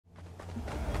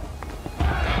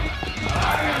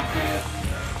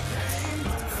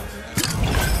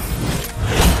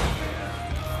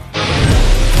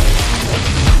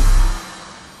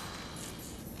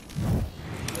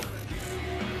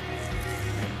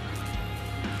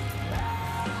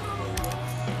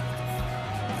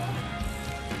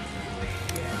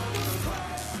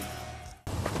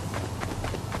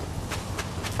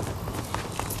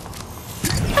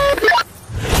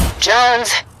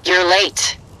Jones, you're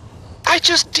late. I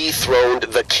just dethroned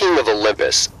the King of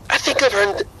Olympus. I think I've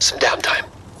earned some downtime.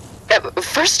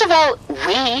 First of all,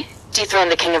 we dethroned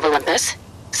the King of Olympus.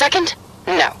 Second,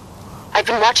 no. I've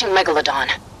been watching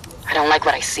Megalodon. I don't like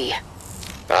what I see.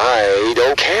 I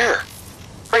don't care.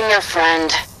 Bring your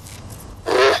friend.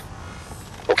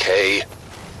 Okay.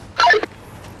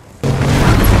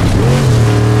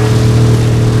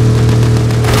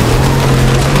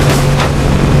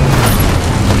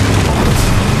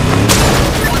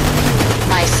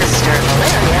 My sister,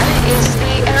 Valeria, is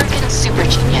the arrogant super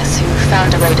genius who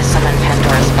found a way to summon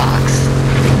Pandora's box.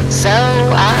 So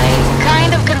I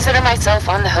kind of consider myself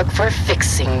on the hook for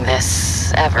fixing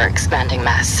this ever-expanding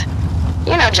mess.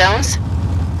 You know Jones.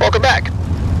 Welcome back.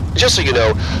 Just so you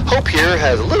know, Hope here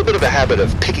has a little bit of a habit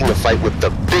of picking a fight with the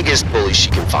biggest bully she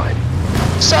can find.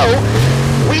 So,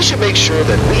 we should make sure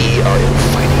that we are in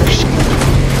fighting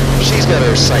shape. She's got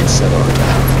her sights set on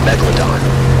Megalodon.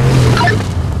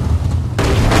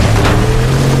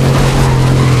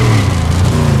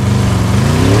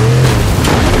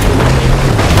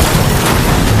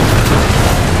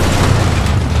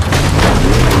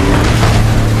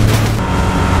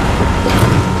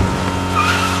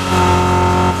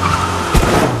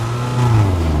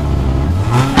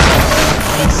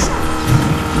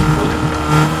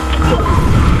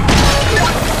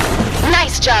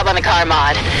 Job on the car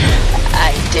mod.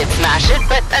 I did smash it,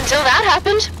 but until that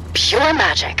happened, pure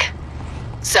magic.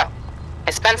 So, I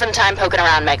spent some time poking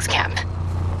around Meg's camp.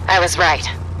 I was right.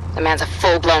 The man's a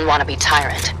full-blown wannabe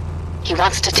tyrant. He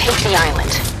wants to take the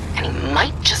island, and he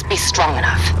might just be strong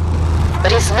enough.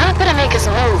 But he's not gonna make his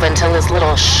move until his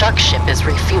little shuck ship is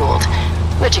refueled,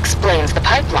 which explains the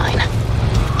pipeline.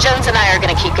 Jones and I are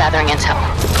gonna keep gathering intel.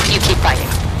 You keep fighting.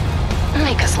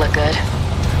 Make us look good.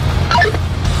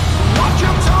 Watch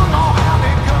your tongue or have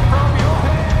it come from your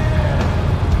head.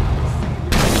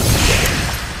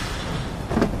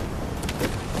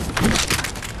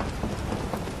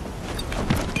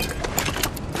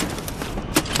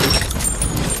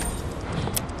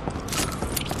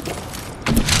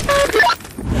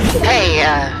 Hey,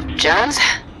 Jones?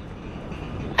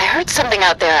 I heard something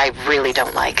out there I really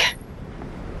don't like.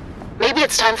 Maybe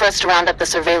it's time for us to round up the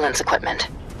surveillance equipment.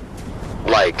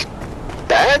 Like,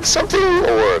 bad something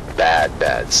or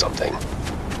bad something?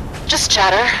 Just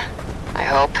chatter, I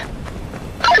hope.